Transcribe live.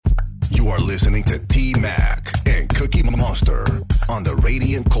are listening to T-Mac and Cookie Monster on the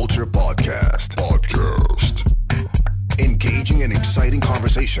Radiant Culture Podcast. Engaging in exciting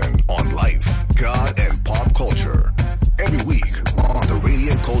conversation on life, God, and pop culture. Every week on the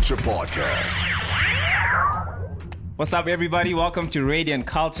Radiant Culture Podcast. What's up, everybody? Welcome to Radiant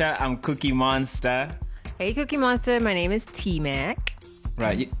Culture. I'm Cookie Monster. Hey, Cookie Monster. My name is T-Mac.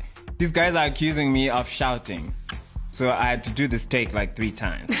 Right. These guys are accusing me of shouting. So I had to do this take like 3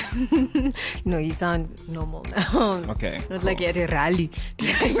 times. No, you sound normal now. Okay. Not cool. like you're at a rally.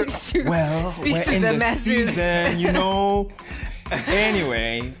 Well, we're in the season, you know.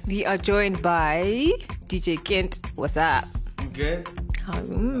 Anyway. We are joined by DJ Kent. What's up? Good.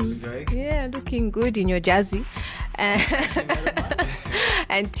 Yeah, looking good in your jazzy. And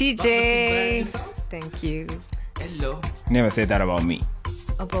TJ. Thank you. Hello. You never say that about me.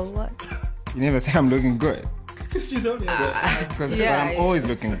 About what? You never say I'm looking good. Because you don't know Because Yeah, I'm always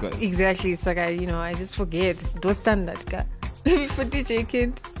looking good. Exactly. It's like, I just forget. It's standard. Maybe for DJ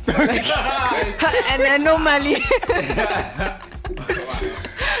Kent. And then normally.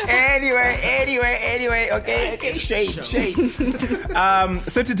 Anyway. Okay. Shade.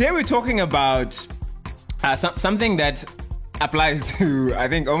 So today we're talking about something that applies to, I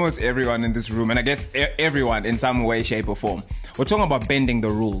think, almost everyone in this room, and I guess everyone in some way, shape, or form. We're talking about bending the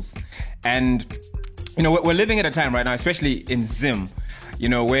rules. And, you know, we're living at a time right now, especially in Zim, you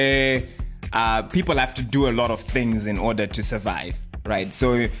know, where people have to do a lot of things in order to survive, right?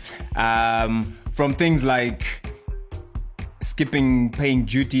 So from things like skipping paying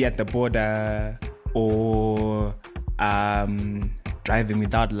duty at the border, or driving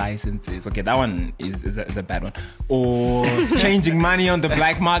without licenses. Okay, that one is a bad one. Or changing money on the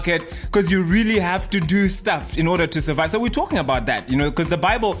black market, because you really have to do stuff in order to survive. So we're talking about that, you know, because the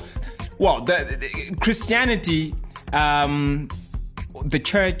Bible, well, the Christianity, the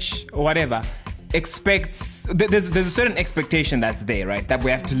church, or whatever, expects, there's a certain expectation that's there, right? That we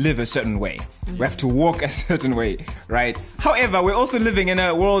have to live a certain way. We have to walk a certain way, right? However, we're also living in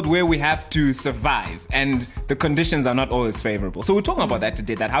a world where we have to survive, and the conditions are not always favorable. So we're talking about that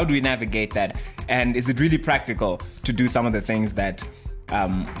today, that how do we navigate that? And is it really practical to do some of the things that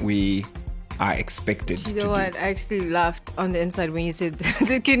we are expected to do? You know what? I actually laughed on the inside when you said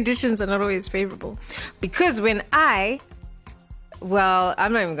the conditions are not always favorable. Because when well,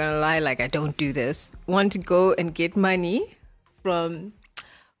 I'm not even going to lie, like I don't do this, want to go and get money from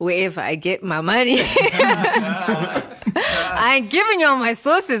wherever I get my money. I ain't giving you all my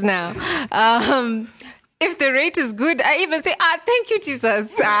sources now. If the rate is good, I even say, thank you, Jesus.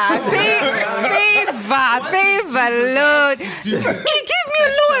 Favor, Lord. He gave me a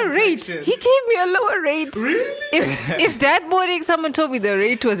lower rate. Really? If that morning someone told me the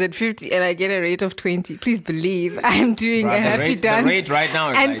rate was at 50 and I get a rate of 20, please believe I'm doing a happy dance. The rate right now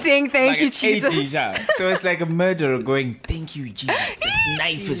is and like, saying thank you, 80, Jesus. yeah. So it's like a murderer going, thank you, Jesus. This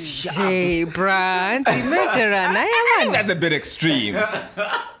knife is sharp. Hey, bruh, I think that's a bit extreme.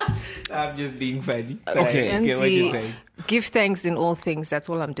 I'm just being funny. Okay. And Get what you're see, saying. give thanks in all things. That's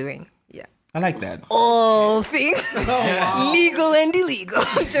all I'm doing. Yeah. I like that. All things. Legal and illegal.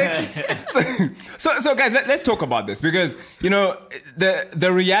 So guys, let's talk about this, because, you know,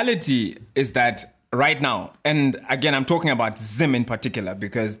 the reality is that right now, and again, I'm talking about Zim in particular,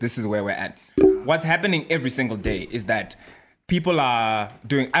 because this is where we're at. What's happening every single day is that people are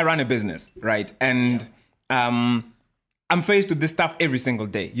I run a business, right? And I'm faced with this stuff every single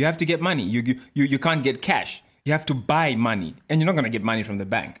day. You have to get money. You can't get cash. You have to buy money, and you're not going to get money from the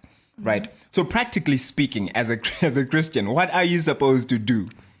bank, right? So practically speaking, as a Christian, what are you supposed to do?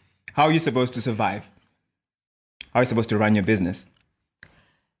 How are you supposed to survive? How are you supposed to run your business?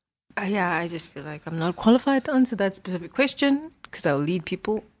 Yeah, I just feel like I'm not qualified to answer that specific question because I'll lead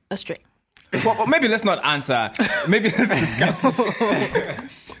people astray. Well, maybe let's not answer. Maybe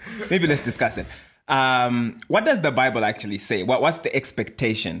let's discuss it. What does the Bible actually say? What's the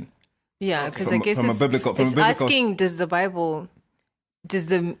expectation? Yeah, because I guess from it's a biblical asking, in the Bible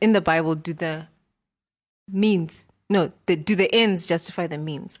do the means? No, do the ends justify the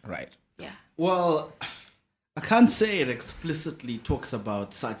means? Right. Yeah. Well, I can't say it explicitly talks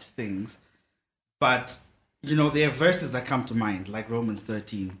about such things, but, you know, there are verses that come to mind, like Romans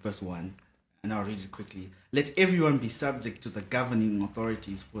 13, verse 1, and I'll read it quickly. Let everyone be subject to the governing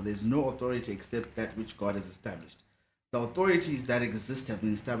authorities, for there's no authority except that which God has established. The authorities that exist have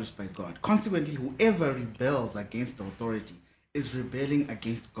been established by God. Consequently, whoever rebels against the authority is rebelling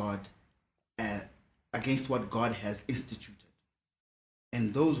against God, against what God has instituted.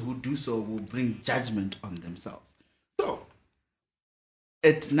 And those who do so will bring judgment on themselves. So,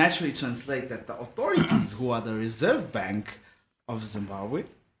 it naturally translates that the authorities, who are the Reserve Bank of Zimbabwe,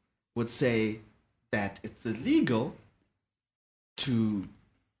 would say that it's illegal to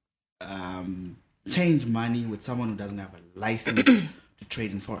change money with someone who doesn't have a license to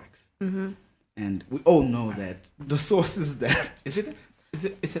trade in forex. And we all know that the sources that Is it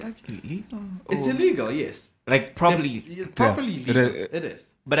actually illegal? it's Or- illegal, yes. Like probably. Properly It legal. is. It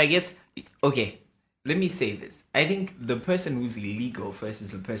is. But I guess, okay, let me say this. I think the person who's illegal first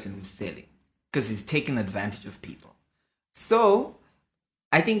is the person who's selling because he's taking advantage of people. So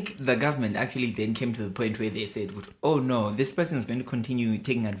I think the government actually then came to the point where they said, oh no, this person is going to continue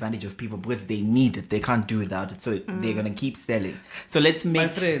taking advantage of people because they need it. They can't do without it. So they're going to keep selling. So let's My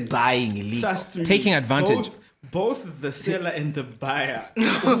make friend, buying illegal. Trust me, Taking advantage. Both the seller and the buyer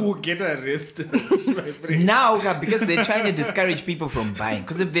will get arrested. My friend. Now, because they're trying to discourage people from buying.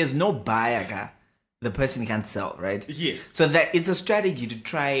 Because if there's no buyer, the person can't sell, right? Yes. So that it's a strategy to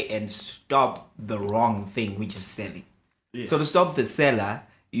try and stop the wrong thing, which is selling. Yes. So to stop the seller,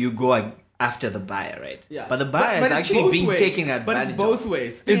 you go after the buyer, right? Yeah. But the buyer is it's actually both being ways. taken But advantage it's both of.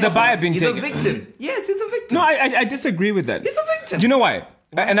 ways. Is the buyer being He's taken? a victim. Yes, he's a victim. No, I disagree with that. He's a victim. Do you know why?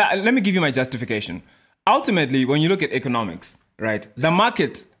 And let me give you my justification. Ultimately, when you look at economics, right, the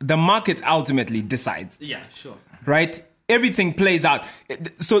market ultimately decides, Yeah, sure. right? Everything plays out.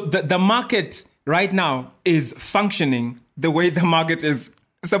 So the market right now is functioning the way the market is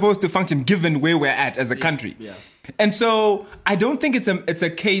supposed to function, given where we're at as a country. yeah. And so I don't think it's a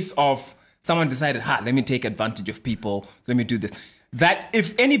case of someone decided, let me take advantage of people. So let me do this. That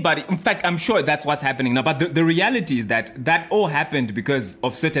if anybody, in fact, I'm sure that's what's happening now. But the reality is that all happened because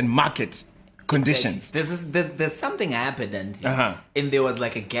of certain market conditions. There's something happened and, Uh-huh. and there was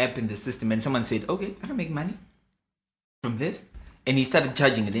like a gap in the system and someone said, okay, I can make money from this. And he started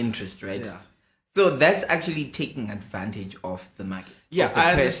charging an interest, right? Yeah. So that's actually taking advantage of the market. Yeah, of the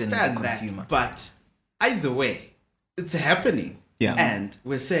I person, understand the consumer. that. But either way, it's happening. Yeah. And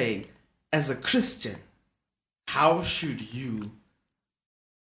we're saying, as a Christian, how should you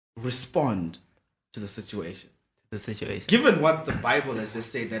respond to the situation? The situation. Given what the Bible has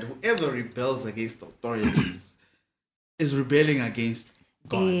just said, that whoever rebels against authorities is rebelling against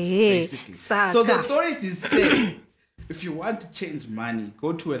God, basically. Saka. So the authorities say, if you want to change money,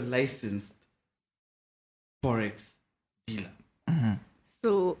 go to a licensed forex dealer.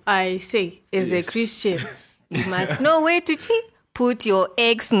 So I say, as Yes. a Christian, you must know where to cheat. Put your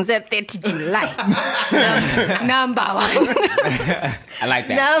eggs in the 30 July. Number one. I like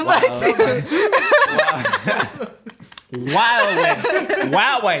that. Number two.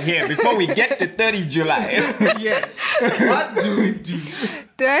 While we're here, before we get to 30 July. Yeah. What do we do?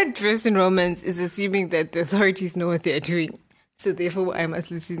 That verse in Romans is assuming that the authorities know what they're doing. So therefore, I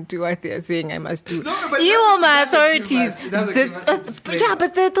must listen to what they're saying I must do. No, but You it are my doesn't give authorities. us- it doesn't give us a disclaimer. Yeah,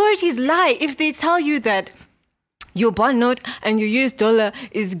 but the authorities lie. If they tell you that your bond note and your US dollar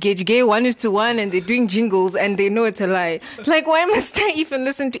is gauge 1:1 and they're doing jingles and they know it's a lie. Like, why must I even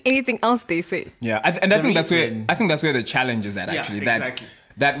listen to anything else they say? Yeah, I think that's where the challenge is at. Yeah, Actually, exactly.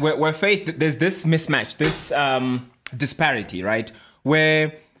 that we're faced. There's this mismatch, this disparity, right?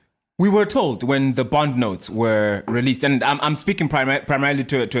 Where we were told when the bond notes were released, and I'm speaking primarily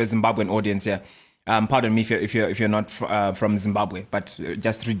to a Zimbabwean audience here. Pardon me if you're not from Zimbabwe, but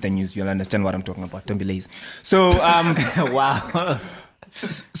just read the news. You'll understand what I'm talking about. Don't be lazy. So Wow.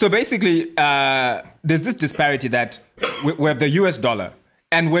 So basically, there's this disparity that we have the US dollar.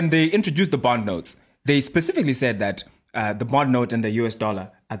 And when they introduced the bond notes, they specifically said that the bond note and the US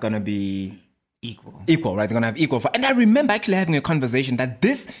dollar are going to be equal, right? They're going to have equal. And I remember actually having a conversation that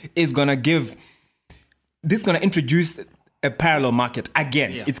this is going to introduce a parallel market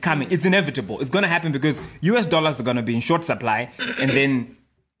again. Yeah. It's coming. It's inevitable. It's going to happen because US dollars are going to be in short supply and then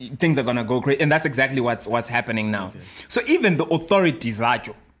things are going to go crazy. And that's exactly what's happening now. Okay. So even the authorities,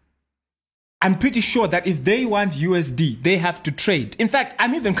 Rajo, I'm pretty sure that if they want USD, they have to trade. In fact,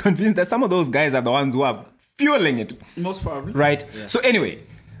 I'm even convinced that some of those guys are the ones who are fueling it. Most probably. Right? Yeah. So anyway,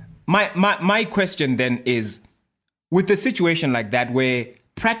 my question then is, with a situation like that where,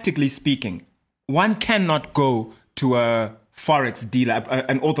 practically speaking, one cannot go to a forex dealer,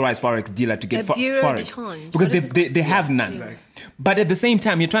 an authorized forex dealer to get forex because they have none. Exactly. But at the same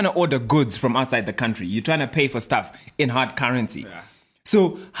time, you're trying to order goods from outside the country. You're trying to pay for stuff in hard currency. Yeah.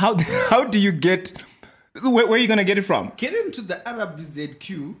 So how do you get? Where are you going to get it from? Get into the Arab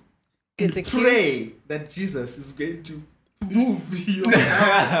ZQ and pray that Jesus is going to move you to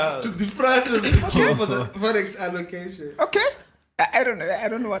the front of the queue for the forex allocation. Okay. I don't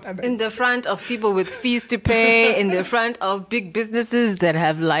know what I meant. In the front of people with fees to pay, in the front of big businesses that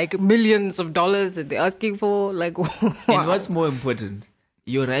have like millions of dollars that they're asking for. Like, wow. And what's more important,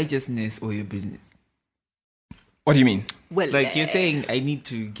 your righteousness or your business? What do you mean? Well, Like you're saying, I need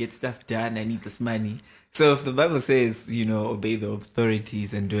to get stuff done. I need this money. So if the Bible says, obey the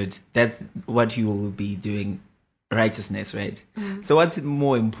authorities and do it, that's what you will be doing, righteousness, right? So what's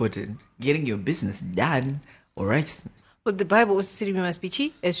more important, getting your business done or righteousness? But the Bible also said we must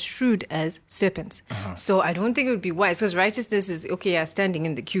be as shrewd as serpents. So I don't think it would be wise, because righteousness is, okay, yeah, standing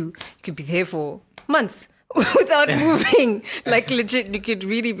in the queue, you could be there for months without moving. Like legit, you could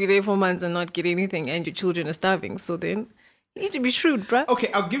really be there for months and not get anything, and your children are starving. So then you need to be shrewd, bruh.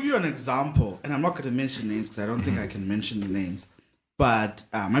 Okay, I'll give you an example, and I'm not going to mention names because I don't think I can mention the names. But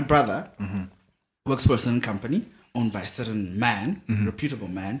my brother works for a certain company owned by a certain man, reputable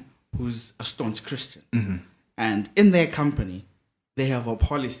man, who's a staunch Christian. And in their company, they have a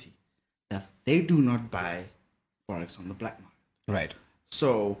policy that they do not buy forex on the black market. Right.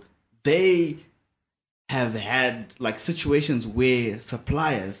 So they have had like situations where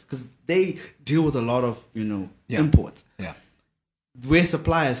suppliers, because they deal with a lot of imports, Yeah. where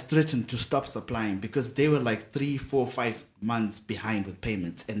suppliers threatened to stop supplying because they were like 3, 4, 5 months behind with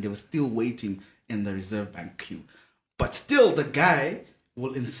payments, and they were still waiting in the Reserve Bank queue. But still, the guy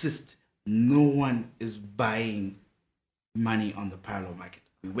will insist no one is buying money on the parallel market.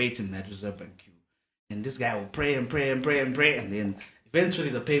 We wait in that Reserve Bank queue, and this guy will pray and pray and pray and pray, and then eventually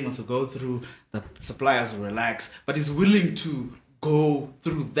the payments will go through, the suppliers will relax, but he's willing to go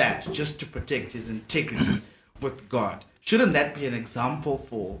through that just to protect his integrity with God. Shouldn't that be an example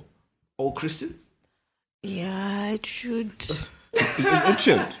for all Christians? Yeah, it should. It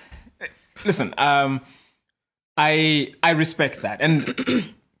should. Listen, I respect that,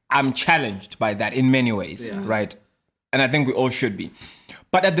 and I'm challenged by that in many ways, right? And I think we all should be.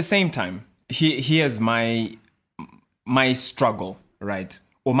 But at the same time, here's my struggle, right?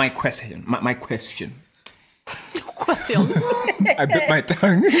 Or my question. My question. Question. I bit my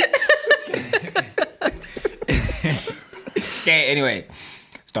tongue. Okay, anyway,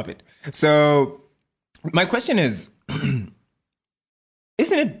 stop it. So my question is,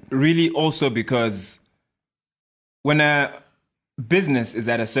 isn't it really also because when a business is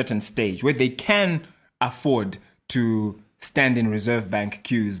at a certain stage where they can afford to stand in Reserve Bank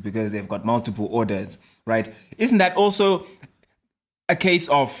queues because they've got multiple orders, right? Isn't that also a case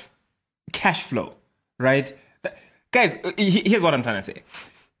of cash flow, right? Guys, here's what I'm trying to say.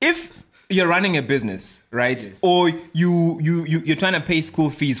 If you're running a business, right? Yes. Or you're trying to pay school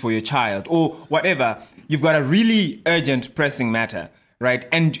fees for your child or whatever, you've got a really urgent, pressing matter, right?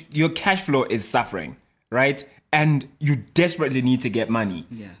 And your cash flow is suffering, right? And you desperately need to get money.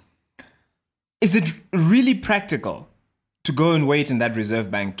 Yeah. Is it really practical to go and wait in that Reserve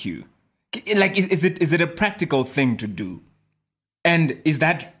Bank queue? Like, is it a practical thing to do? And is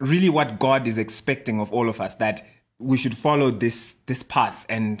that really what God is expecting of all of us, that we should follow this path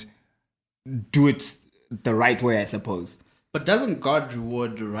and do it the right way, I suppose? But doesn't God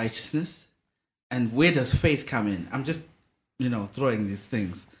reward righteousness? And where does faith come in? I'm just, throwing these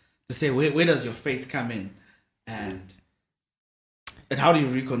things to say, where does your faith come in? And how do you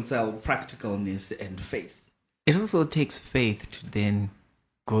reconcile practicalness and faith? It also takes faith to then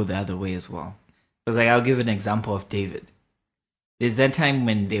go the other way as well. Because I'll give an example of David. There's that time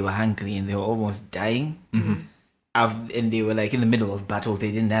when they were hungry and they were almost dying. And they were like in the middle of battle.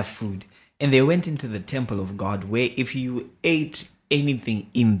 They didn't have food. And they went into the temple of God, where if you ate anything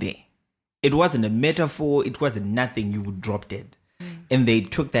in there, it wasn't a metaphor. It wasn't nothing. You would drop dead. And they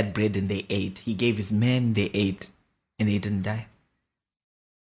took that bread and they ate. He gave his men, they ate, and they didn't die.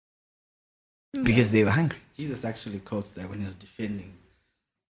 Because they were hungry. Jesus actually quotes that when he was defending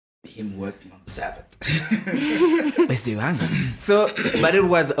him working on the Sabbath. Because they were hungry. So, but it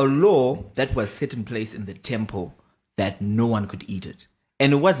was a law that was set in place in the temple that no one could eat it.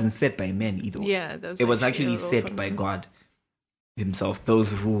 And it wasn't set by men either. Yeah, that was it was actually actually a rule set from by him. God himself.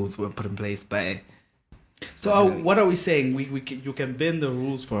 Those rules were put in place by... So what are we saying? You can bend the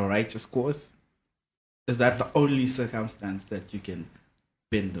rules for a righteous cause? Is that the only circumstance that you can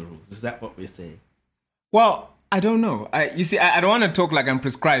bend the rules? Is that what we're saying? Well, I don't know. I don't want to talk like I'm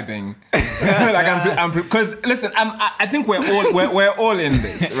prescribing, because listen, I think we're all in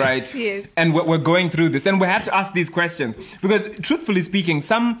this, right? Yes. And we're going through this, and we have to ask these questions because, truthfully speaking,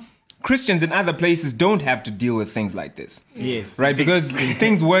 some Christians in other places don't have to deal with things like this, Yes. right? Because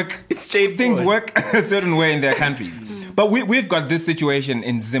things work a certain way in their countries. But we've got this situation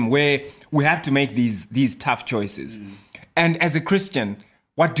in Zim where we have to make these tough choices. And as a Christian,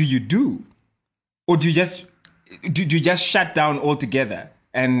 what do you do? Or do you just shut down altogether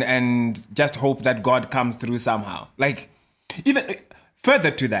and just hope that God comes through somehow? Like, even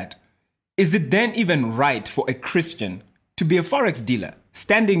further to that, is it then even right for a Christian to be a forex dealer,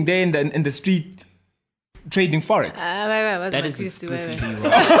 standing there in the street, trading forex. That is explicitly wrong.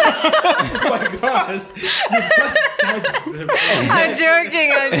 Oh my gosh. You just judged them.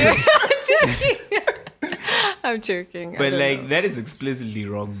 I'm joking. But like that is explicitly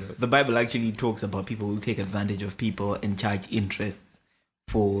wrong though. The Bible actually talks about people who take advantage of people and charge interest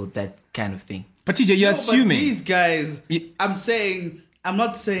for that kind of thing. But TJ, you're But assuming. these guys, I'm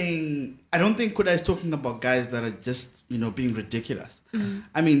not saying, I don't think Kuda is talking about guys that are just, being ridiculous.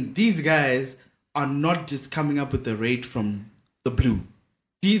 I mean, these guys are not just coming up with the rate from the blue.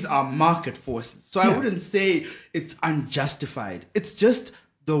 These are market forces. So I wouldn't say it's unjustified. It's just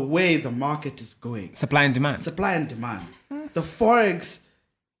the way the market is going. Supply and demand. Supply and demand. The Forex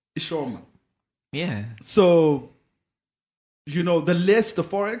is short. Yeah. So, the less the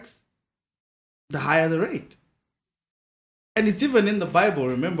Forex, the higher the rate. And it's even in the Bible.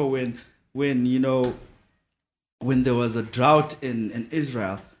 Remember when there was a drought in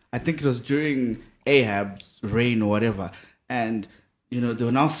Israel, I think it was during Ahab's reign or whatever, and they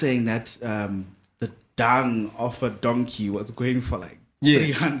were now saying that the dung of a donkey was going for like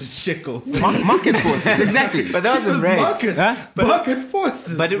 300 shekels. Market forces, exactly. But that wasn't right. Market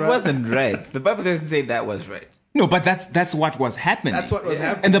forces. But it bro. wasn't right. The Bible doesn't say that was right. No, but that's what was happening. That's what was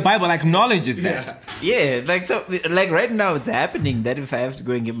happening. And the Bible acknowledges that. Yeah, like right now it's happening that if I have to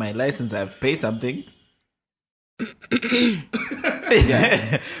go and get my license, I have to pay something.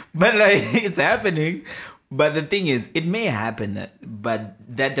 But like it's happening. But the thing is, it may happen, but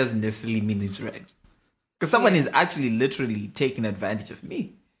that doesn't necessarily mean it's right. Because someone is actually literally taking advantage of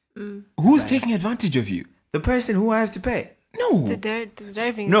me. Who's taking advantage of you? The person who I have to pay. No. The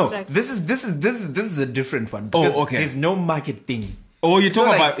driving No, instructor. this is a different one. Because okay. There's no market thing. Oh, you're So,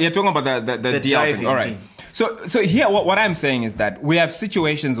 talking about the the DL thing. driving All right. thing. So here, what I'm saying is that we have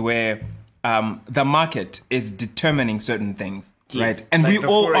situations where the market is determining certain things, Yes, right? And like we the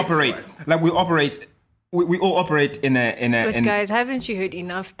all Forex operate one. we all operate in But guys, haven't you heard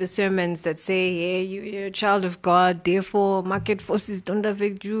enough the sermons that say, "Hey, you're a child of God, therefore market forces don't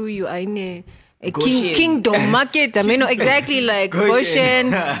affect you. You are in a Goshen. kingdom market." I mean, no, exactly like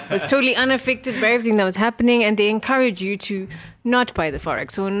Goshen was totally unaffected by everything that was happening, and they encourage you to not buy the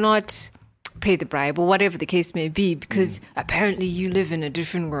forex or not pay the bribe or whatever the case may be, because apparently you live in a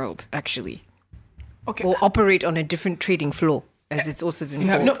different world, actually, or operate on a different trading floor, as it's also been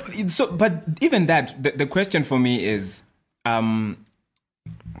called. no. So, but even that, the question for me is,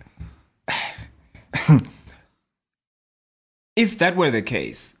 if that were the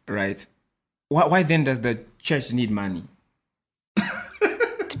case, right? Why then does the church need money?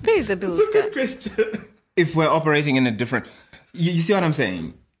 To pay the bills. It's a good guys. question. If we're operating in a different, you see what I'm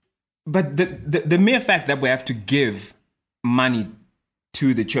saying? But the mere fact that we have to give money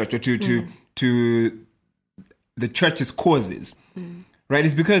to the church or to the church's causes, right?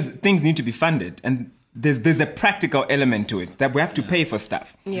 Is because things need to be funded, and there's a practical element to it that we have to pay for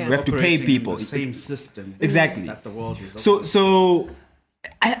stuff. Yeah. We have to pay Operating in people. the same system. Exactly. That the world is. So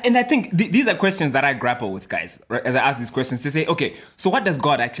I think these are questions that I grapple with, guys, right? As I ask these questions to say, okay, so what does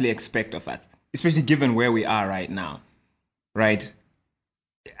God actually expect of us, especially given where we are right now, right?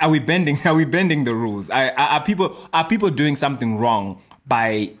 Are we bending the rules? Are people doing something wrong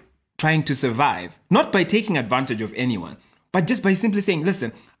by trying to survive, not by taking advantage of anyone, but just by simply saying,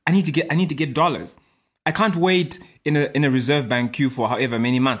 listen, I need to get dollars. I can't wait in a reserve bank queue for however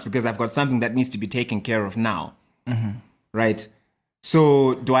many months because I've got something that needs to be taken care of now, right?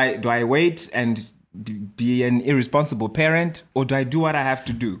 So do I wait and be an irresponsible parent, or do I do what I have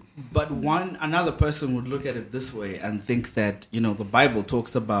to do? But another person would look at it this way and think that, the Bible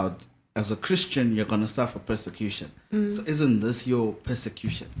talks about, as a Christian, you're going to suffer persecution. So isn't this your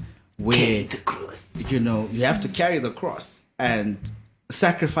persecution? Where, the cross. you have to carry the cross and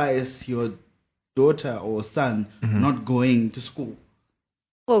sacrifice your daughter or son not going to school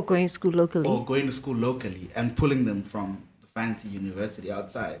Or going to school locally. or going to school locally and pulling them from the fancy university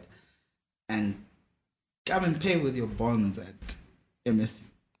outside and come and pay with your bonds at MSU.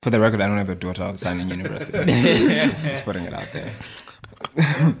 For the record, I don't have a daughter or son in university. Just putting it out there.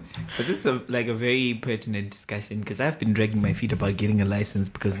 But this is like a very pertinent discussion because I've been dragging my feet about getting a license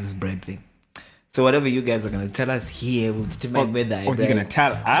because of this bribe thing. So whatever you guys are going to tell us here will determine whether I Or you're gonna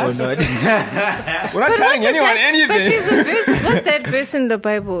tell or us? not. We're not telling anyone anything. But there's a verse, what's that verse in the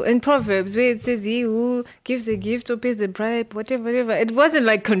Bible, in Proverbs, where it says, "He who gives a gift or pays a bribe, whatever. It wasn't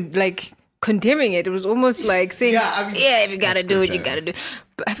like condemning it. It was almost like saying, Yeah, I mean, if you gotta do it, you scripture. gotta do it.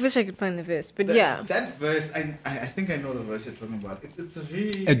 But I wish I could find the verse. But That verse, I think I know the verse you're talking about. It's a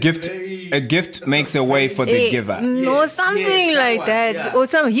very A gift, very, a gift makes a way for the giver. No, Yes, something yes, that like one, that. yeah. Or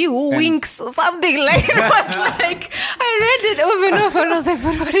some he who winks or something like it was like I read it over and over and I was like,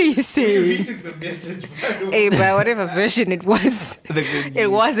 but what are you You're saying? reading the message. By the way. Hey, by whatever version it was,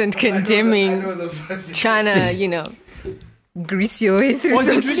 it wasn't condemning, I know the verse you're trying to, grease your way through Well,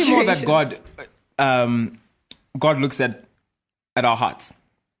 some it's really more that situations. God looks at our hearts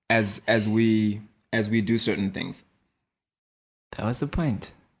as we do certain things. That was the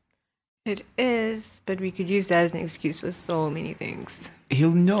point. It is, but we could use that as an excuse for so many things.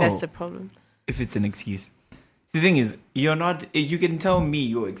 He'll know That's the problem. if it's an excuse. The thing is, you can tell me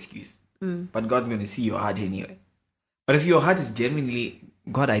your excuse, but God's going to see your heart anyway. But if your heart is genuinely,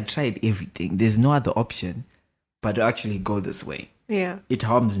 God, I tried everything, there's no other option but to actually go this way. Yeah. It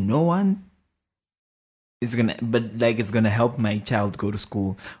harms no one. It's gonna help my child go to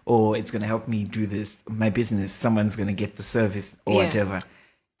school, or it's gonna help me do this, my business. Someone's gonna get the service or Yeah. whatever.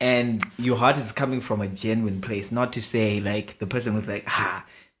 And your heart is coming from a genuine place, not to say like the person was like,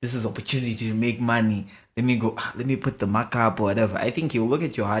 this is opportunity to make money. Let me put the mark up or whatever. I think you'll look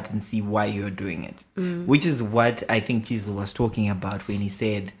at your heart and see why you're doing it, which is what I think Jesus was talking about when he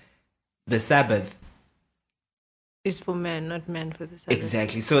said the Sabbath. It's for man, not man for the Sabbath.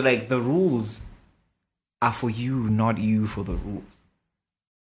 Exactly. So like the rules are for you, not you for the rules.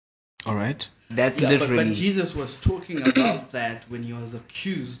 All right. That's Yeah, literally. but Jesus was talking about that when he was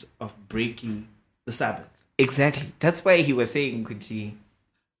accused of breaking the Sabbath. Exactly. That's why he was saying, Kuti.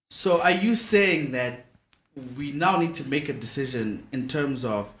 So are you saying that we now need to make a decision in terms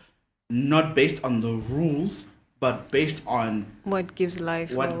of not based on the rules, but based on What gives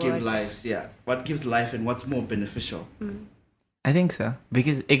life? what or gives life? Yeah, what gives life and what's more beneficial? I think so.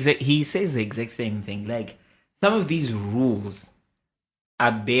 Because he says the exact same thing. Like, some of these rules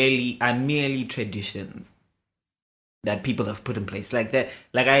are merely traditions that people have put in place. Like that,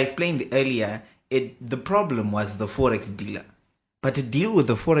 like I explained earlier, the problem was the Forex dealer. But to deal with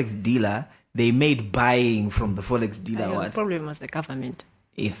the Forex dealer, they made buying from the Forex dealer The what? problem was the government.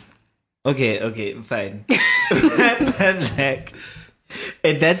 Is okay, fine. Like,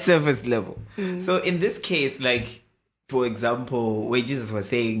 at that surface level. So in this case, like, for example, where Jesus was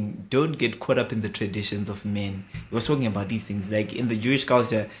saying, don't get caught up in the traditions of men. He was talking about these things. Like in the Jewish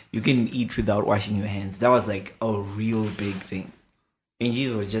culture, you can eat without washing your hands. That was like a real big thing. And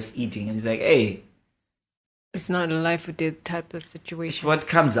Jesus was just eating, and he's like, hey, It's not a life or death type of it's situation. what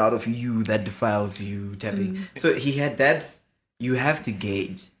comes out of you that defiles you, tapping. So he had that. You have to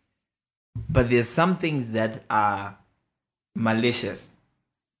gauge. But there's some things that are malicious.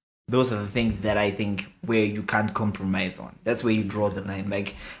 Those are the things that I think where you can't compromise on. That's where you draw the line.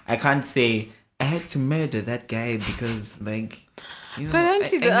 Like, I can't say I had to murder that guy because, like, you know, But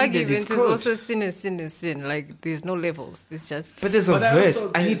actually, the I needed his argument is coat. also sin is sin is sin. Like, there's no levels. It's just. But there's a But verse.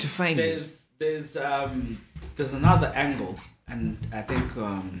 also I need there's- to find it. There's another angle, and I think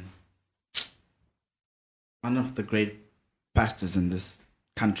one of the great pastors in this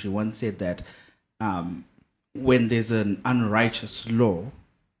country once said that when there's an unrighteous law,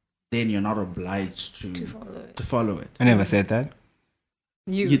 then you're not obliged To follow it. to follow it. I never said that.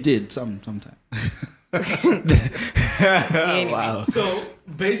 You did sometime. Anyway. Wow. So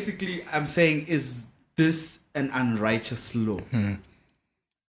basically, I'm saying, is this an unrighteous law?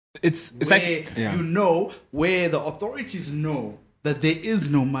 It's Where like you know, where the authorities know that there is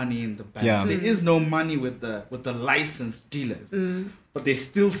no money in the banks, Yeah. there is no money with the licensed dealers, but they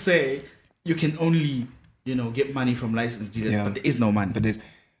still say you can only get money from licensed dealers, Yeah. but there is no money. But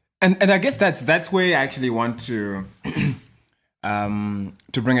and I guess that's where I actually want to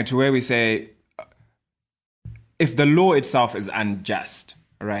bring it to where we say if the law itself is unjust,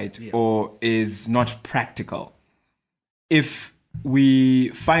 right, or is not practical, if we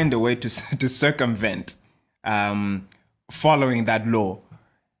find a way to circumvent following that law,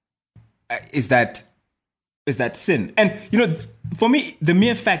 is that sin? And for me, the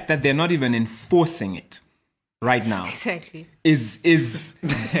mere fact that they're not even enforcing it right now Exactly. is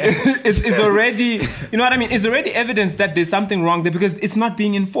already, you know what I mean? It's already evidence that there's something wrong there because it's not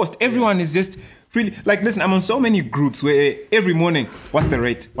being enforced. Everyone is just really like, listen, I'm on so many groups where every morning, what's the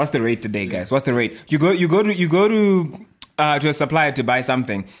rate? What's the rate today, guys? What's the rate? You go to a supplier to buy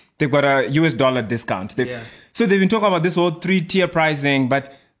something. They've got a US dollar discount. So they've been talking about this whole 3-tier pricing,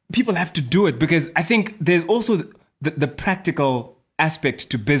 but people have to do it because I think there's also the practical aspect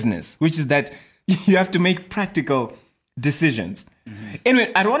to business, which is that you have to make practical decisions.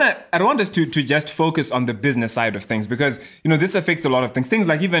 Anyway, I don't want us to just focus on the business side of things because this affects a lot of things. Things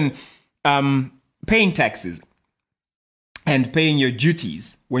like even paying taxes and paying your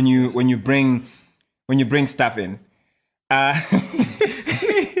duties when you bring stuff in.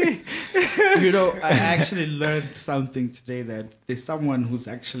 You know, I actually learned something today that there's someone who's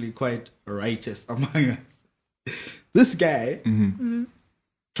actually quite righteous among us. This guy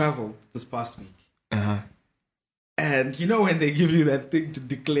traveled this past week. And you know when they give you that thing to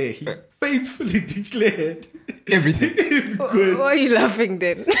declare, he faithfully declared Everything. it's good. Why are you laughing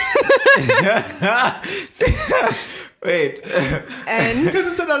then? Wait. And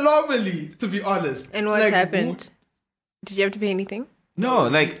Because it's an anomaly, to be honest. what Like, happened? Did you have to pay anything? No,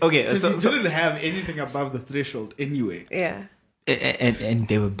 like, okay. Because So, he didn't have anything above the threshold anyway. Yeah. and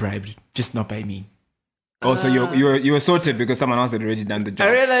they were bribed, just not by me. Also, you were sorted because someone else had already done the I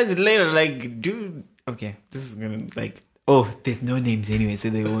job. realized it later, like, dude, okay, this is gonna, like, oh, there's no names anyway, so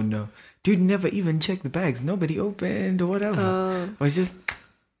they won't know. Dude never even checked the bags. Nobody opened or whatever. It was just,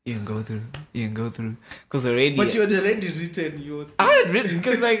 you can go through. Because already... But you had already written your... I had written,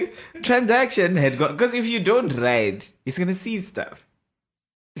 because, like, transaction had gone... Because if you don't write, it's going to see stuff.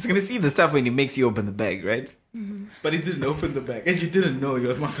 It's going to see the stuff when he makes you open the bag, right? But he didn't open the bag. And you didn't know he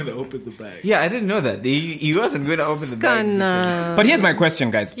was not going to open the bag. Yeah, I didn't know that. He wasn't going to open the bag. Skana. But here's my question,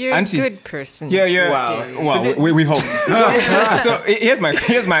 guys. You're Auntie, a good person. Yeah, yeah. Wow. Well, we hope. So here's my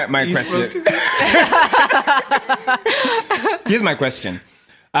question. Here's my question.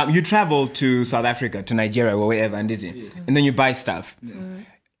 You travel to South Africa, to Nigeria, or wherever, and then you buy stuff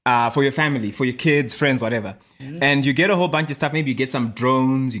for your family, for your kids, friends, whatever. And you get a whole bunch of stuff. Maybe you get some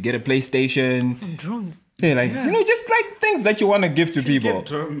drones, you get a PlayStation. Some drones. Yeah, like just like things that you want to give to people. Get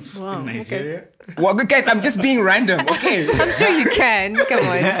drones in Nigeria. Well, good guys, I'm just being random. Okay. I'm sure you can. Come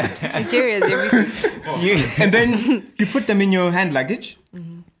on. Nigeria's everything. And then you put them in your hand luggage.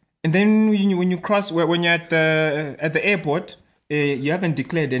 And then when you cross, when you're at the airport, you haven't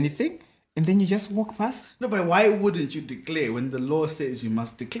declared anything. And then you just walk past. No, but why wouldn't you declare when the law says you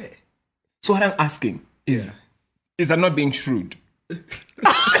must declare? So what I'm asking is that not being shrewd?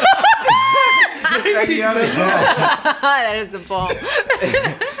 That is the bomb.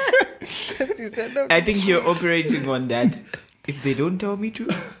 I think you're operating on that. If they don't tell me to,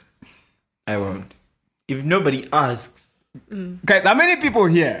 I won't. If nobody asks, Guys, how many people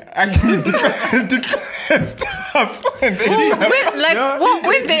here actually declare stuff? And they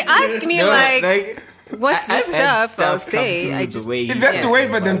when they ask me, like, what's the I've had stuff, I'll stuff come say. through I the just, way if you have to wait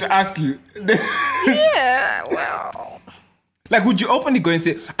for them to ask you, yeah, well. like, would you openly go and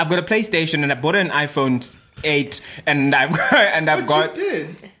say, "I've got a PlayStation and I bought an iPhone 8 and I've But got." you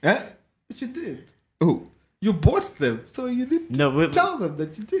did. Huh? But you did. Who? You bought them, so you need No, to but- tell them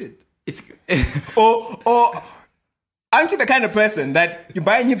that you did. it's Or aren't you the kind of person that you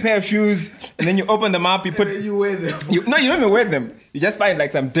buy a new pair of shoes and then you open them up, you put And then you wear them. you don't even wear them. You just find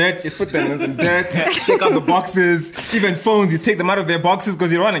like some dirt, just put them in some dirt, take out the boxes, even phones, you take them out of their boxes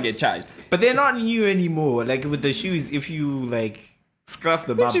because you don't want to get charged. but they're not new anymore. Like with the shoes, if you like scruff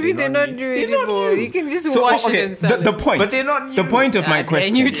them What up, do you mean they're not new. new They're not anymore? new. You can just wash it and sell the it. point. But they're not new. The point of my Ah, they're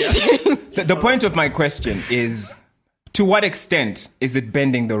question. new today. The point of my question is, to what extent is it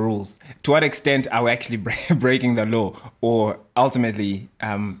bending the rules? To what extent are we actually breaking the law, or ultimately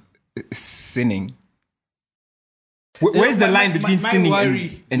sinning? Where's the line between sinning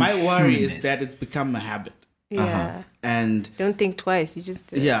and my worry shrewdness? is that it's become a habit. Yeah. And Don't think twice. You just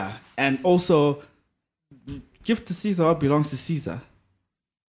do it. yeah, and also give to Caesar what belongs to Caesar.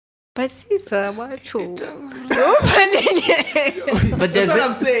 But Caesar, what you? Opening it. But does That's what it?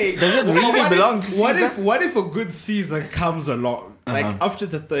 I'm saying. Does it really belong to what Caesar? what if a good Caesar comes along? Like after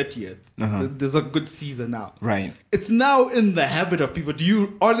the 30th, there's a good Caesar now. Right. It's now in the habit of people. Do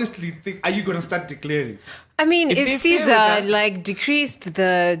you honestly think, are you going to start declaring? I mean, If if they fail with Caesar us- like decreased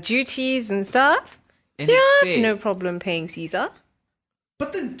the duties and stuff, And you it's have fair. no problem paying Caesar.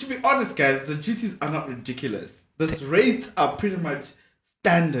 But then, to be honest, guys, the duties are not ridiculous. The rates are pretty much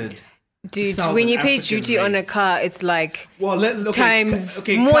standard. Dude, Southern when you pay African duty on a rates. car, it's like Well, times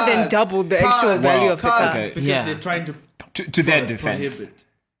more than double the actual value of the cars, car. because Yeah. they're trying to To their defense. prohibit.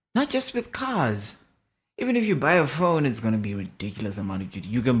 Not just with cars. Even if you buy a phone, it's going to be a ridiculous amount of duty.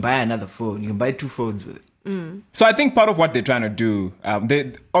 You can buy another phone. You can buy 2 phones with it. So I think part of what they're trying to do,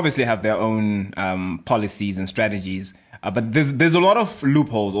 they obviously have their own policies and strategies, but there's a lot of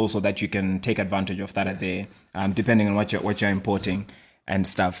loopholes also that you can take advantage of that are there, depending on what you're importing and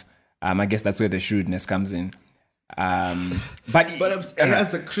stuff. I guess that's where the shrewdness comes in. But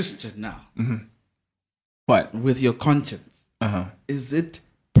As a Christian now, what? with your conscience, Uh-huh. is it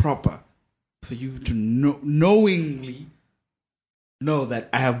proper for you to knowingly know that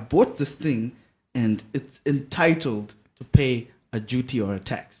I have bought this thing and it's entitled to pay a duty or a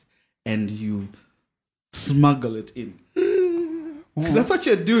tax? and you smuggle it in. 'Cause that's what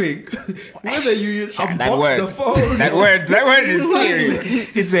you're doing. Whether you unbox the phone, that word is scary.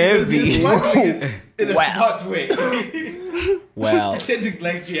 It's heavy. you're smuggling it in a Wow. smart way. Well, Pretending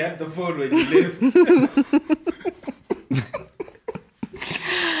like you had the phone when you left.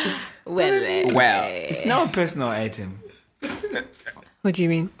 Well, It's not a personal item. what do you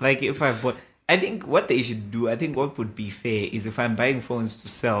mean? Like if I bought, I think what they should do, I think what would be fair is if I'm buying phones to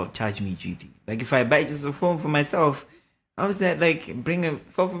sell, charge me duty. Like if I buy just a phone for myself, how is that like bring a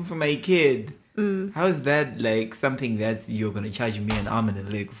phone for my kid? How is that like something that you're gonna charge me an arm and a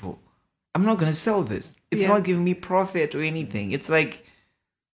leg for? I'm not gonna sell this. It's Yeah. not giving me profit or anything. It's like,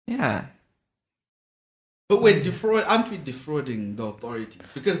 yeah. But aren't we defrauding the authority?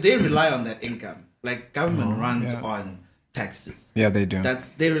 Because they rely on that income. Like government runs on taxes. yeah, they do.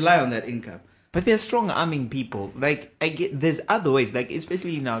 They rely on that income. But they're strong arming people. Like I get, there's other ways. Like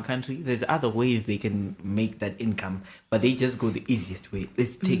especially in our country, there's other ways they can make that income. But they just go the easiest way.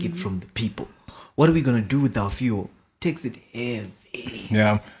 Let's take it from the people. What are we gonna do with our fuel? Takes it heavy.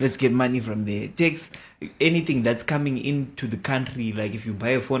 Yeah. Let's get money from there. It takes anything that's coming into the country. Like if you buy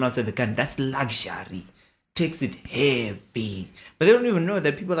a phone outside the country, that's luxury. Takes it heavy. But they don't even know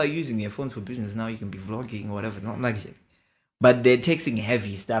that people are using their phones for business now. You can be vlogging or whatever. It's not luxury. But they're taxing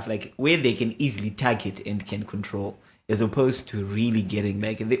heavy stuff, like where they can easily target and can control, as opposed to really getting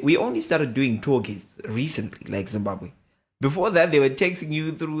like we only started doing tour gates recently, like Zimbabwe. Before that, they were taxing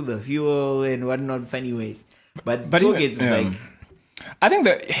you through the fuel and whatnot, funny ways. But tour gates, like I think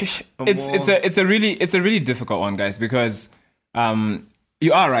that it's a really difficult one, guys, because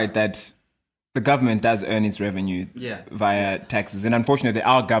you are right that the government does earn its revenue via taxes, and unfortunately,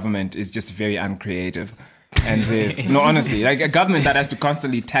 our government is just very uncreative. And no, honestly, like a government that has to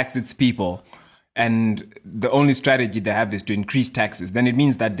constantly tax its people, and the only strategy they have is to increase taxes, then it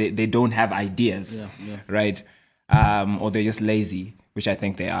means that they don't have ideas, right? Or they're just lazy, which I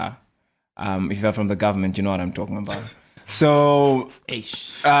think they are. If you're from the government, you know what I'm talking about. So,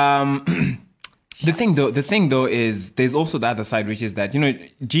 the thing though is there's also the other side, which is that, you know,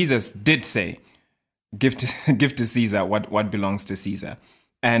 Jesus did say, give to Caesar what belongs to Caesar,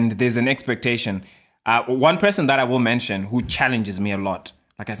 and there's an expectation. One person that I will mention who challenges me a lot,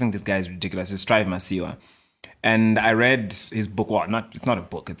 like I think this guy is ridiculous, is Strive Masiwa. And I read his book. Well, it's not a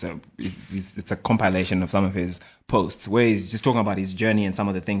book. It's a compilation of some of his posts where he's just talking about his journey and some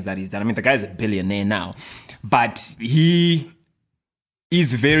of the things that he's done. I mean, the guy's a billionaire now, but he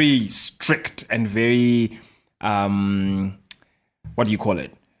is very strict and very what do you call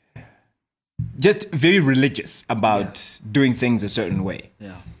it? Just very religious about doing things a certain way.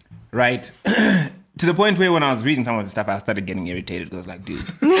 Yeah. Right? To the point where when I was reading some of the stuff, I started getting irritated because I was like, dude,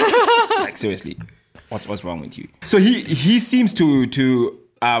 like seriously, what's wrong with you? So he seems to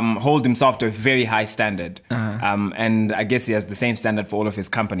hold himself to a very high standard. And I guess he has the same standard for all of his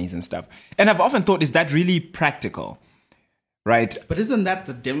companies and stuff. And I've often thought, is that really practical? Right? But isn't that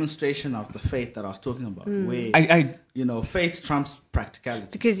the demonstration of the faith that I was talking about? Where faith trumps practicality.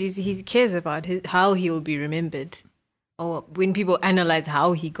 Because he cares about how he will be remembered. Or when people analyze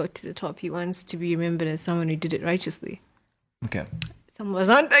how he got to the top, he wants to be remembered as someone who did it righteously. Okay. Some of us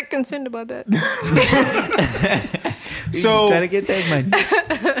aren't that concerned about that. So try to get that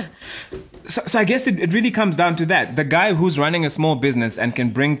money. So I guess it really comes down to that. The guy who's running a small business and can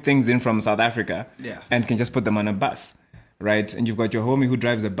bring things in from South Africa and can just put them on a bus, right? And you've got your homie who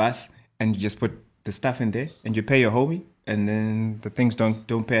drives a bus and you just put the stuff in there and you pay your homie and then the things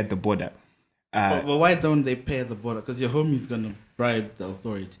don't pay at the border. But why don't they pay at the border? Because your homie's going to bribe the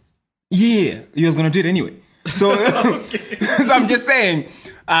authorities. Yeah, he was going to do it anyway. So, so I'm just saying,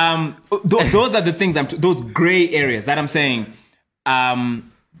 those are the things, those gray areas that I'm saying.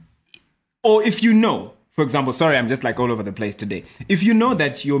 Or if you know, for example, sorry, I'm just like all over the place today. If you know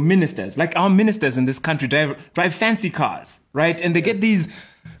that your ministers, like our ministers in this country, drive fancy cars, right? And they get these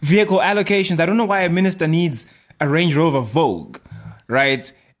vehicle allocations. I don't know why a minister needs a Range Rover Vogue, right?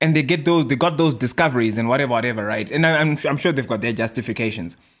 And they got those discoveries and whatever, right? And I'm sure they've got their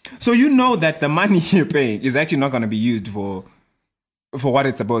justifications. So you know that the money you're paying is actually not going to be used for what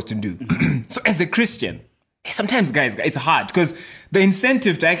it's supposed to do. So as a Christian, sometimes, guys, it's hard because the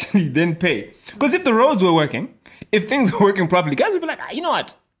incentive to actually then pay. Because if the roads were working, if things were working properly, guys would be like, you know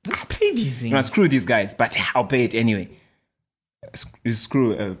what? I'll pay these things. You know, screw these guys, but I'll pay it anyway.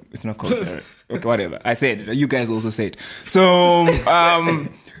 Screw, it's not called. Okay, whatever. I said it. You guys also say it. So,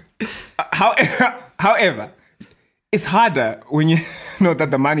 however, it's harder when you know that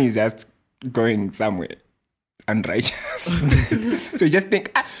the money is just going somewhere unrighteous. So you just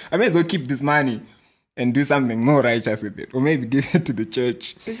think, I may as well keep this money and do something more righteous with it, or maybe give it to the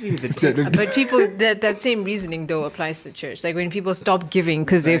church. Especially with the instead of- But people, that same reasoning though applies to church. Like when people stop giving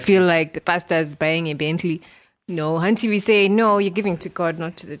because they feel like the pastor is buying a Bentley. No, Hunty, we say no. You're giving to God,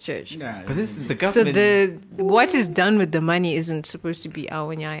 not to the church. Yeah. But this is the So government. what is done with the money isn't supposed to be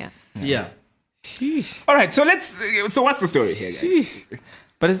our nyaya. Yeah. Sheesh. All right, so so what's the story here, guys? Sheesh.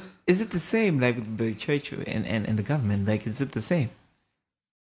 But is it the same like with the church and the government? Like, is it the same?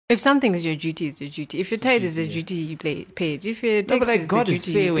 If something is your duty, it's your duty. If your tithe is a duty, you pay it. If your tax No, but like is God the is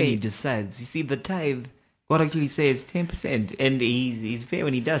duty, fair you when pay He it. decides. You see, the tithe, God actually says 10%, and He's fair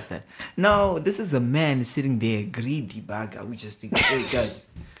when He does that. Now, this is a man sitting there, greedy bagger. We just think, hey guys,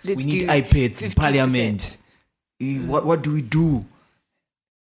 we Let's need do iPads in 50%. Parliament. What do we do?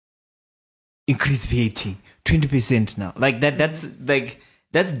 Increase VAT 20% now. Like that.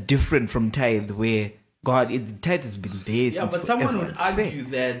 That's different from tithe, where tithe has been there. Yeah, since but someone forever. would It's fair. argue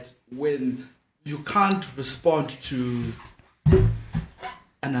that when you can't respond to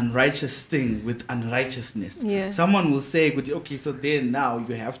an unrighteous thing with unrighteousness, Yeah. someone will say, okay, so then now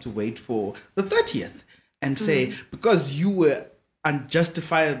you have to wait for the 30th and say, because you were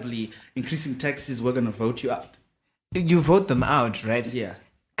unjustifiably increasing taxes, we're going to vote you out. You vote them out, right? Yeah.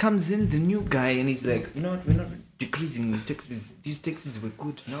 Comes in the new guy and he's like, you know what, we're not decreasing taxes. These taxes were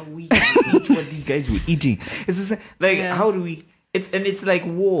good. Now we eat what these guys were eating. It's just like, Yeah. how do we? It's like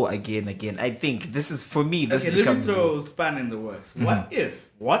war again. I think this is for me. This Okay, let me becomes throw a span in the works.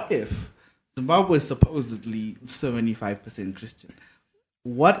 What if Zimbabwe is supposedly 75% Christian?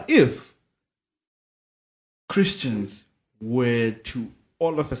 What if Christians were to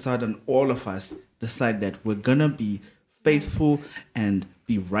all of a sudden, all of us decide that we're gonna be faithful and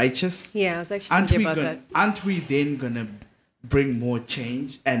be righteous? Yeah, I was actually thinking about that. Aren't we then gonna bring more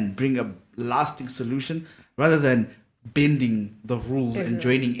change and bring a lasting solution rather than bending the rules and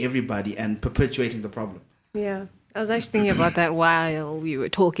joining everybody and perpetuating the problem? Yeah. I was actually thinking about that while we were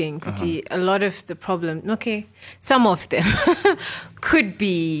talking, Kuti. A lot of the problem, okay, some of them could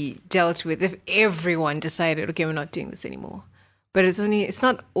be dealt with if everyone decided, okay, we're not doing this anymore. But it's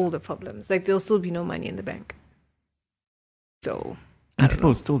not all the problems. Like, there'll still be no money in the bank. So, I and don't people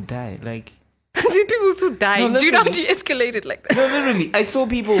know. still die. Like, People still die. No, Do you not literally. de-escalate it like that? no, literally, I saw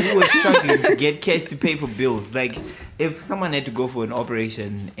people who were struggling to get cash to pay for bills. Like, if someone had to go for an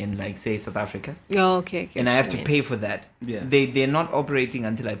operation in, like, say, South Africa, Oh, okay. and I have to pay for that, Yeah. they're not operating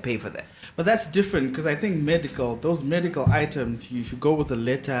until I pay for that. But that's different because I think those medical items, you should go with a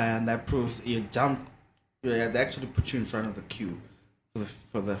letter and that proves they actually put you in front of the queue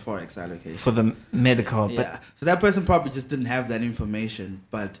for the forex allocation. For the medical, but Yeah, so that person probably just didn't have that information,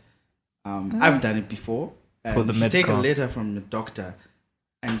 but I've done it before. And For the you take a medical. letter from the doctor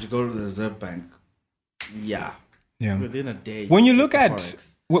and you go to the Reserve Bank. Yeah, Yeah. within a day. When you get look the at forex.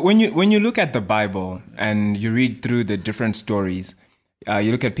 when you look at the Bible and you read through the different stories,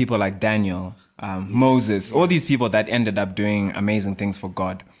 you look at people like Daniel, Moses, all these people that ended up doing amazing things for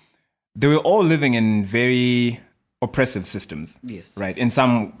God. They were all living in very oppressive systems, Yes. right? In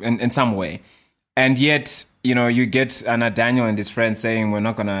some way, and yet you get Daniel and his friends saying we're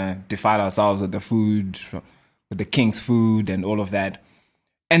not gonna defile ourselves with the food, with the king's food, and all of that.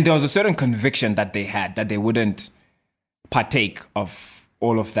 And there was a certain conviction that they had that they wouldn't partake of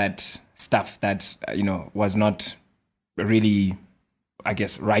all of that stuff that was not really, I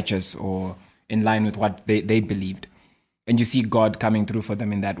guess, righteous or in line with what they believed. And you see God coming through for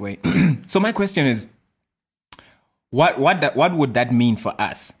them in that way. So my question is, what would that mean for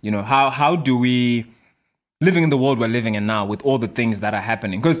us? How do we, living in the world we're living in now with all the things that are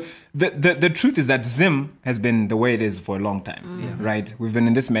happening? Because the truth is that Zim has been the way it is for a long time, right? We've been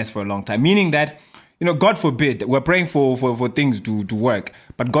in this mess for a long time, meaning that, God forbid, we're praying for things to work,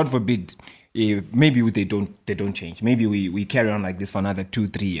 but God forbid, maybe they don't change. Maybe we carry on like this for another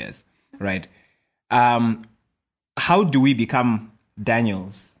 2-3 years, right? How do we become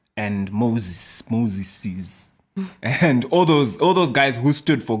Daniels and Moseses and all those guys who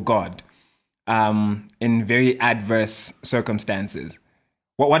stood for God in very adverse circumstances?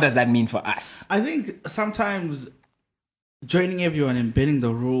 What does that mean for us? I think sometimes joining everyone and bending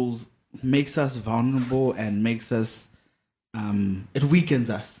the rules makes us vulnerable and makes us, it weakens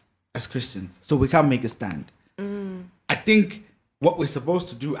us as Christians. So we can't make a stand. I think what we're supposed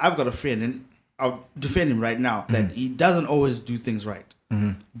to do, I've got a friend and I'll defend him right now that he doesn't always do things right.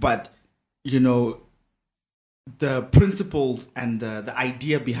 But, the principles and the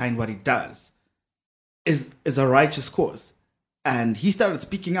idea behind what he does is a righteous cause. And he started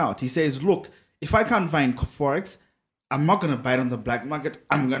speaking out. He says, look, if I can't find Forex, I'm not going to buy it on the black market.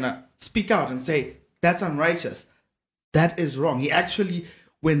 I'm going to speak out and say, that's unrighteous. That is wrong. He actually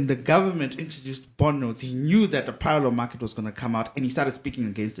when the government introduced bond notes, he knew that a parallel market was going to come out, and he started speaking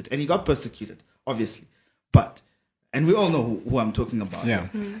against it, and he got persecuted, obviously. And we all know who I'm talking about. Yeah.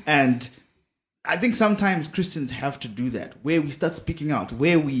 And I think sometimes Christians have to do that, where we start speaking out,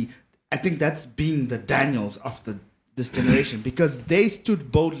 I think that's being the Daniels of this generation, because they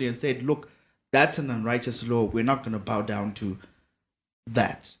stood boldly and said, look, that's an unrighteous law. We're not going to bow down to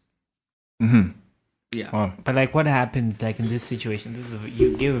that. Mm-hmm. Yeah. Wow. But like, what happens like in this situation?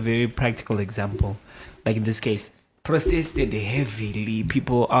 You gave a very practical example. Like in this case, protested heavily.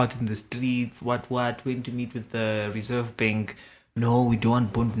 People out in the streets. What? Went to meet with the Reserve Bank. No, we don't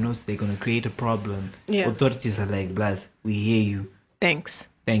want bond notes. They're gonna create a problem. Yeah. Authorities are like, "Blast, we hear you. Thanks.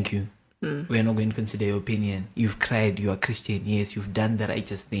 Thank you. We're not going to consider your opinion. You've cried. You are Christian. Yes, you've done the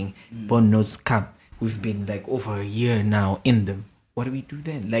righteous thing. Bond notes come. We've been like over a year now in them. What do we do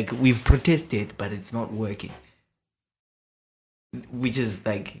then? Like, we've protested, but it's not working. Which is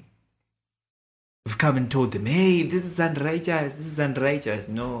like, we've come and told them, hey, this is unrighteous.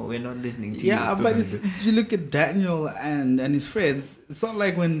 No, we're not listening to you. Yeah, but you look at Daniel and his friends, it's not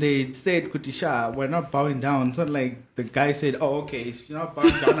like when they said, Kutisha, we're not bowing down. It's not like the guy said, oh, okay, if you're not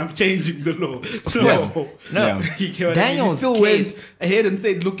bowing down, I'm changing the law. No. Yeah. You get what I mean? He Daniel's still case- went ahead and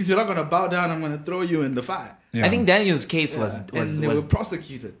said, look, if you're not going to bow down, I'm going to throw you in the fire. Yeah. I think Daniel's case was and they were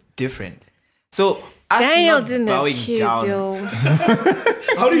prosecuted. different. So, us Daniel not didn't have bowing kids, down, yo.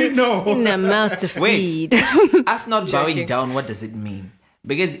 How do you know? In a mouth to Wait. feed. us not bowing Joking. down, what does it mean?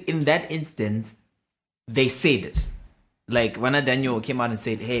 Because in that instance, they said it. Like when Daniel came out and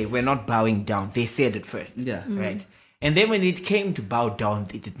said, hey, we're not bowing down. They said it first. Yeah. Right. And then when it came to bow down,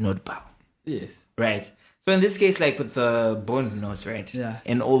 they did not bow. Yes. Right. So in this case, like with the bond notes, right? Yeah.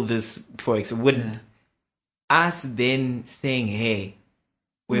 And all this forex, would Yeah. us then saying, hey,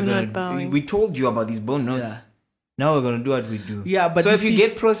 We're not bowing. we told you about these bond notes. Yeah. Now we're gonna do what we do. Yeah, but so you if you see-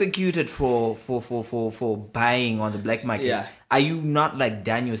 get prosecuted for buying on the black market, Yeah. are you not like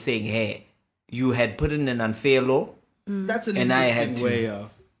Daniel saying, hey, you had put in an unfair law That's an And I had interesting to. way of.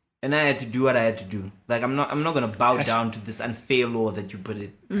 and I had to do what I had to do? Like I'm not gonna bow down to this unfair law that you put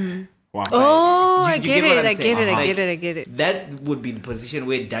in. Wow. Oh, You I get get what it. I'm I get saying? it. I Like, get it. I get it. That would be the position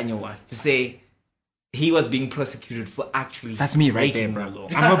where Daniel was to say he was being prosecuted for actually That's me right there, breaking bro.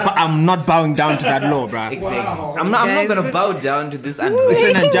 the law. I'm not bowing down to that law, bro. Exactly. I'm not Guys, gonna but- bow down to this It's unfair.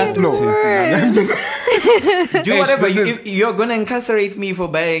 an unjust law. I'm just- Do whatever. this is- If you're gonna incarcerate me for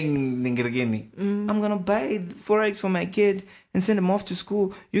buying Ningirigini, I'm gonna buy forex for my kid and send him off to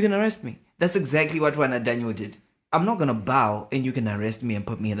school. You can arrest me. That's exactly what Wana Daniel did. I'm not gonna bow and you can arrest me and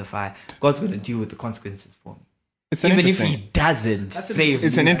put me in the fire. God's gonna deal with the consequences for me. It's an Even if interesting. he doesn't save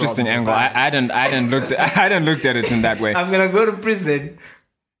It's me an interesting from angle. fire. I hadn't looked at it in that way. I'm gonna go to prison.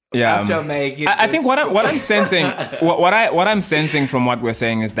 Yeah. after my kid I think goes- what I'm sensing what I'm sensing from what we're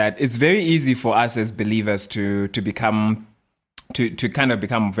saying is that it's very easy for us as believers to become to kind of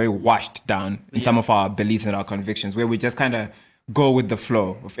become very washed down in some of our beliefs and our convictions, where we just kind of go with the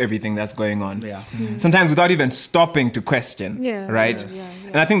flow of everything that's going on. Yeah. Sometimes without even stopping to question. Yeah, Right? yeah.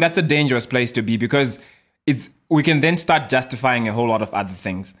 And I think that's a dangerous place to be, because we can then start justifying a whole lot of other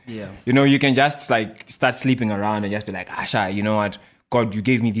things. Yeah. You know, you can just like start sleeping around and just be like, Asha, you know what? God, you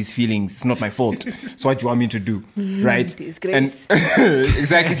gave me these feelings. It's not my fault. So what do you want me to do? Right? Disgrace. And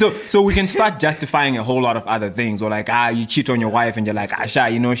exactly. So we can start justifying a whole lot of other things, or like, you cheat on your wife and you're like,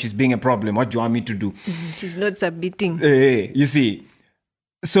 Asha, you know, she's being a problem. What do you want me to do? She's not submitting. You see.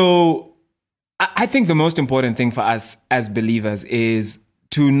 So I think the most important thing for us as believers is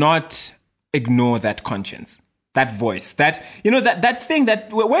to not ignore that conscience, that voice, that, you know, that thing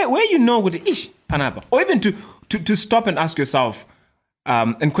that where you know with ish panapa, or even to stop and ask yourself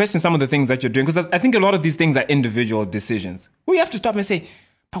and question some of the things that you're doing, because I think a lot of these things are individual decisions. We have to stop and say,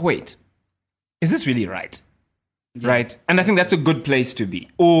 but wait, is this really right? Right? And I think that's a good place to be.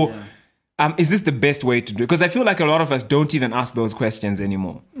 Or is this the best way to do it? Because I feel like a lot of us don't even ask those questions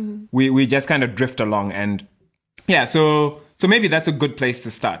anymore. We just kind of drift along, and so maybe that's a good place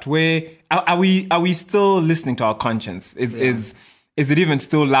to start. Where are we still listening to our conscience? Is it even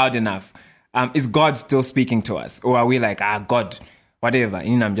still loud enough? Is God still speaking to us? Or are we like, God, whatever,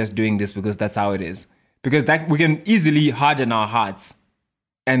 you know, I'm just doing this because that's how it is? Because that we can easily harden our hearts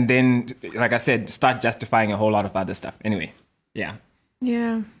and then, like I said, start justifying a whole lot of other stuff. Anyway, yeah.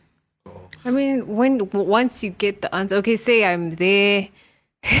 Yeah. I mean, once you get the answer, okay, say I'm there.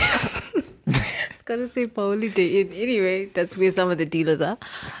 It's gotta say Paoli Day in. Anyway, that's where some of the dealers are.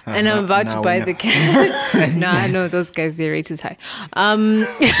 And I'm about to now buy we the cat. No, I know those guys, their rate is high. And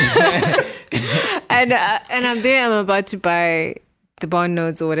I'm there, I'm about to buy the bond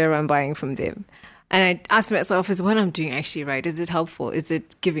notes or whatever I'm buying from them. And I ask myself, is what I'm doing actually right? Is it helpful? Is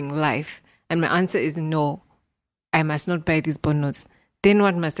it giving life? And my answer is no. I must not buy these bond notes. Then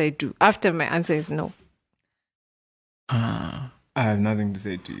what must I do? After my answer is no. I have nothing to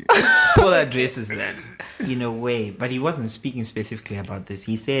say to you. Paul addresses that in a way, but he wasn't speaking specifically about this.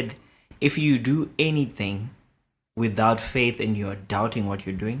 He said, if you do anything without faith and you're doubting what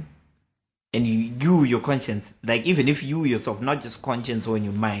you're doing, and your conscience, like even if you yourself, not just conscience or in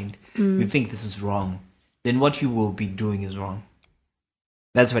your mind, you think this is wrong, then what you will be doing is wrong.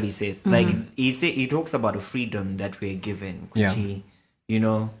 That's what he says. Like he talks about a freedom that we're given. Yeah.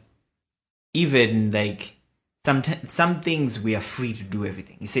 Even like some things we are free to do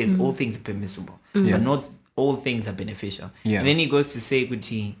everything. He says all things are permissible, but not all things are beneficial. Yeah. And then he goes to say,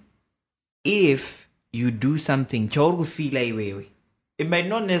 Kuti, if you do something, it might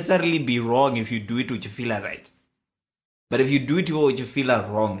not necessarily be wrong if you do it which you feel are right. But if you do it which you feel are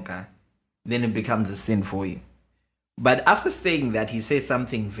wrong, then it becomes a sin for you. But after saying that, he says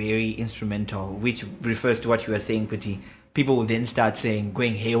something very instrumental, which refers to what you were saying, Kuti. People will then start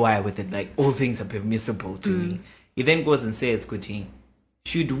going haywire with it, like all things are permissible to me. He then goes and says, Kuti,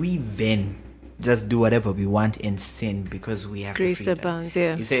 should we then just do whatever we want and sin because we have Grace the freedom? abounds,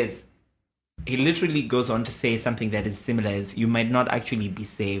 yeah. He says, he literally goes on to say something that is similar as you might not actually be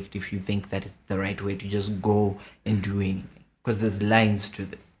saved if you think that is the right way to just go and do anything, because there's lines to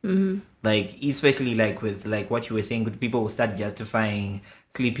this. Like especially like with like what you were saying, with people will start justifying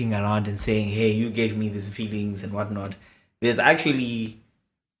sleeping around and saying, hey, you gave me these feelings and whatnot. There's actually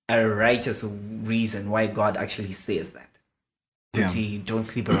a righteous reason why God actually says that. Yeah. Don't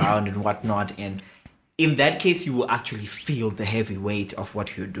sleep around and whatnot, and in that case, you will actually feel the heavy weight of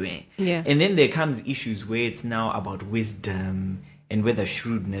what you're doing. Yeah. And then there comes issues where it's now about wisdom and whether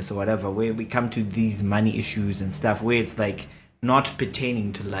shrewdness or whatever, where we come to these money issues and stuff, where it's like not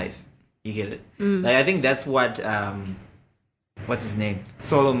pertaining to life. You get it? Like I think that's what what's his name?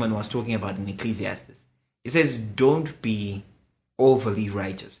 Solomon was talking about in Ecclesiastes. He says, don't be overly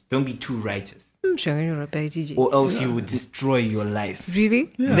righteous. Don't be too righteous, or else you will destroy your life. Really?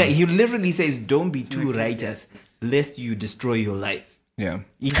 That he literally says, don't be too righteous, lest you destroy your life. Yeah.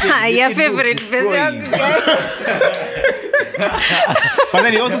 He says, Your it will favorite destroy you. But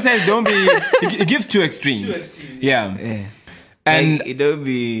then he also says, don't be. It gives two extremes. Yeah. Yeah. And Like, don't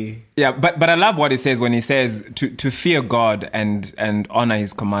be. yeah, but I love what he says when he says to fear God and honor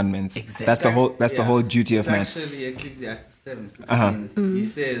His commandments. Exactly. That's the whole duty of It's man. actually Ecclesiastes 7:16. He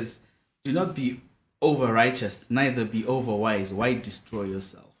says, do not be over righteous, neither be over wise. Why destroy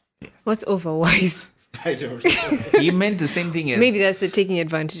yourself? What's overwise? I don't know. He meant the same thing as. Maybe that's the taking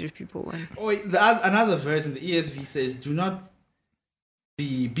advantage of people one. Another verse in the ESV says, do not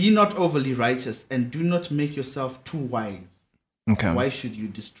be not overly righteous, and do not make yourself too wise. Okay. Why should you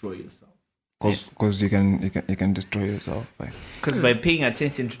destroy yourself? Because you can destroy yourself. Because by paying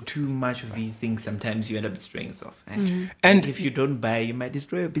attention to too much of these things, sometimes you end up destroying yourself. And And if you don't buy, you might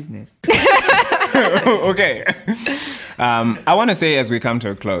destroy your business. okay. I want to say as we come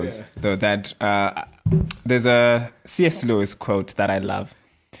to a close, though, that there's a C.S. Lewis quote that I love.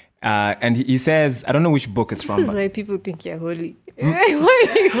 And he says, I don't know which book it's This from. is why people think you're holy. I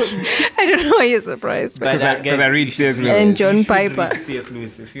don't know why you're surprised. But Because I read C.S. Lewis. And John You should Piper. read C.S.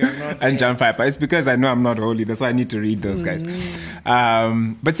 Lewis if you're not. And John Piper. It's because I know I'm not holy. That's why I need to read those guys.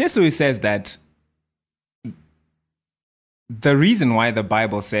 But C.S. Lewis says that the reason why the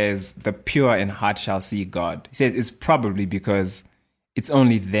Bible says the pure in heart shall see God, he says, is probably because it's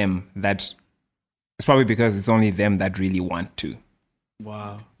only them that really want to.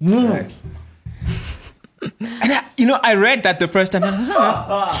 Wow. Right. And I read that the first time,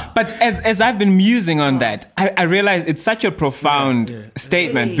 but as I've been musing on that, I realized it's such a profound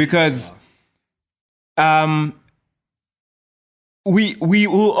statement because we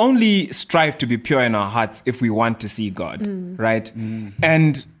will only strive to be pure in our hearts if we want to see God, right?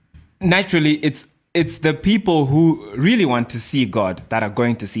 And naturally, it's the people who really want to see God that are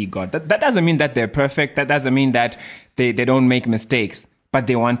going to see God. That doesn't mean that they're perfect. That doesn't mean that they don't make mistakes, but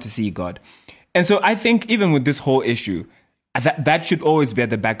they want to see God. And so I think even with this whole issue, that should always be at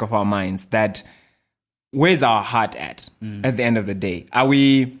the back of our minds, that where's our heart at the end of the day? Are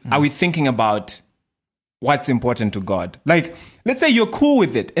we thinking about what's important to God? Like, let's say you're cool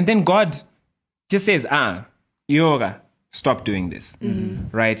with it, and then God just says, Yoga, stop doing this,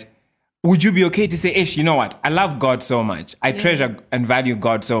 right? Would you be okay to say, Ish, you know what? I love God so much. I treasure and value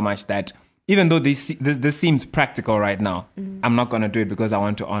God so much that even though this seems practical right now, I'm not going to do it because I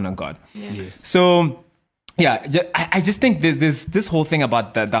want to honor God. Yes. So, yeah, I just think there's this whole thing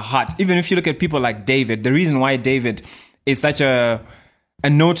about the heart. Even if you look at people like David, the reason why David is such a a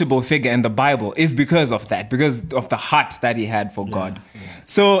notable figure in the Bible is because of that, because of the heart that he had for God.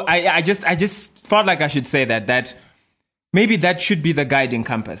 So I just felt like I should say that maybe that should be the guiding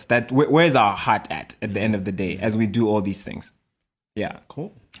compass. That where's our heart at the end of the day as we do all these things? Yeah.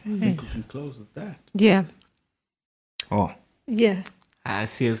 Cool. I think we can close with that. Yeah. Oh, Yeah.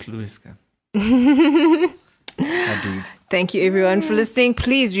 C.S. Lewis. agreed. Thank you, everyone, for listening.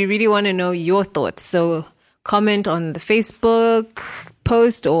 Please, we really want to know your thoughts. So comment on the Facebook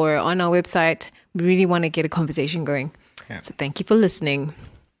post or on our website. We really want to get a conversation going. Yeah. So thank you for listening.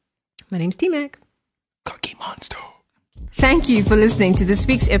 My name's T-Mac. Cookie Monster. Thank you for listening to this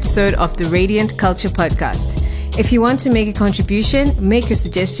week's episode of the Radiant Culture Podcast. If you want to make a contribution, make a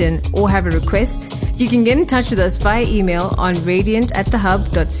suggestion, or have a request, you can get in touch with us via email on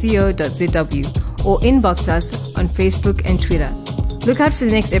radiant@thehub.co.zw or inbox us on Facebook and Twitter. Look out for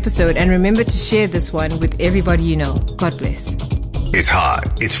the next episode and remember to share this one with everybody you know. God bless. It's hot,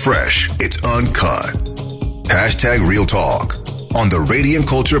 it's fresh, it's uncut. #Real Talk on the Radiant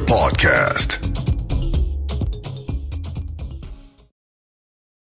Culture Podcast.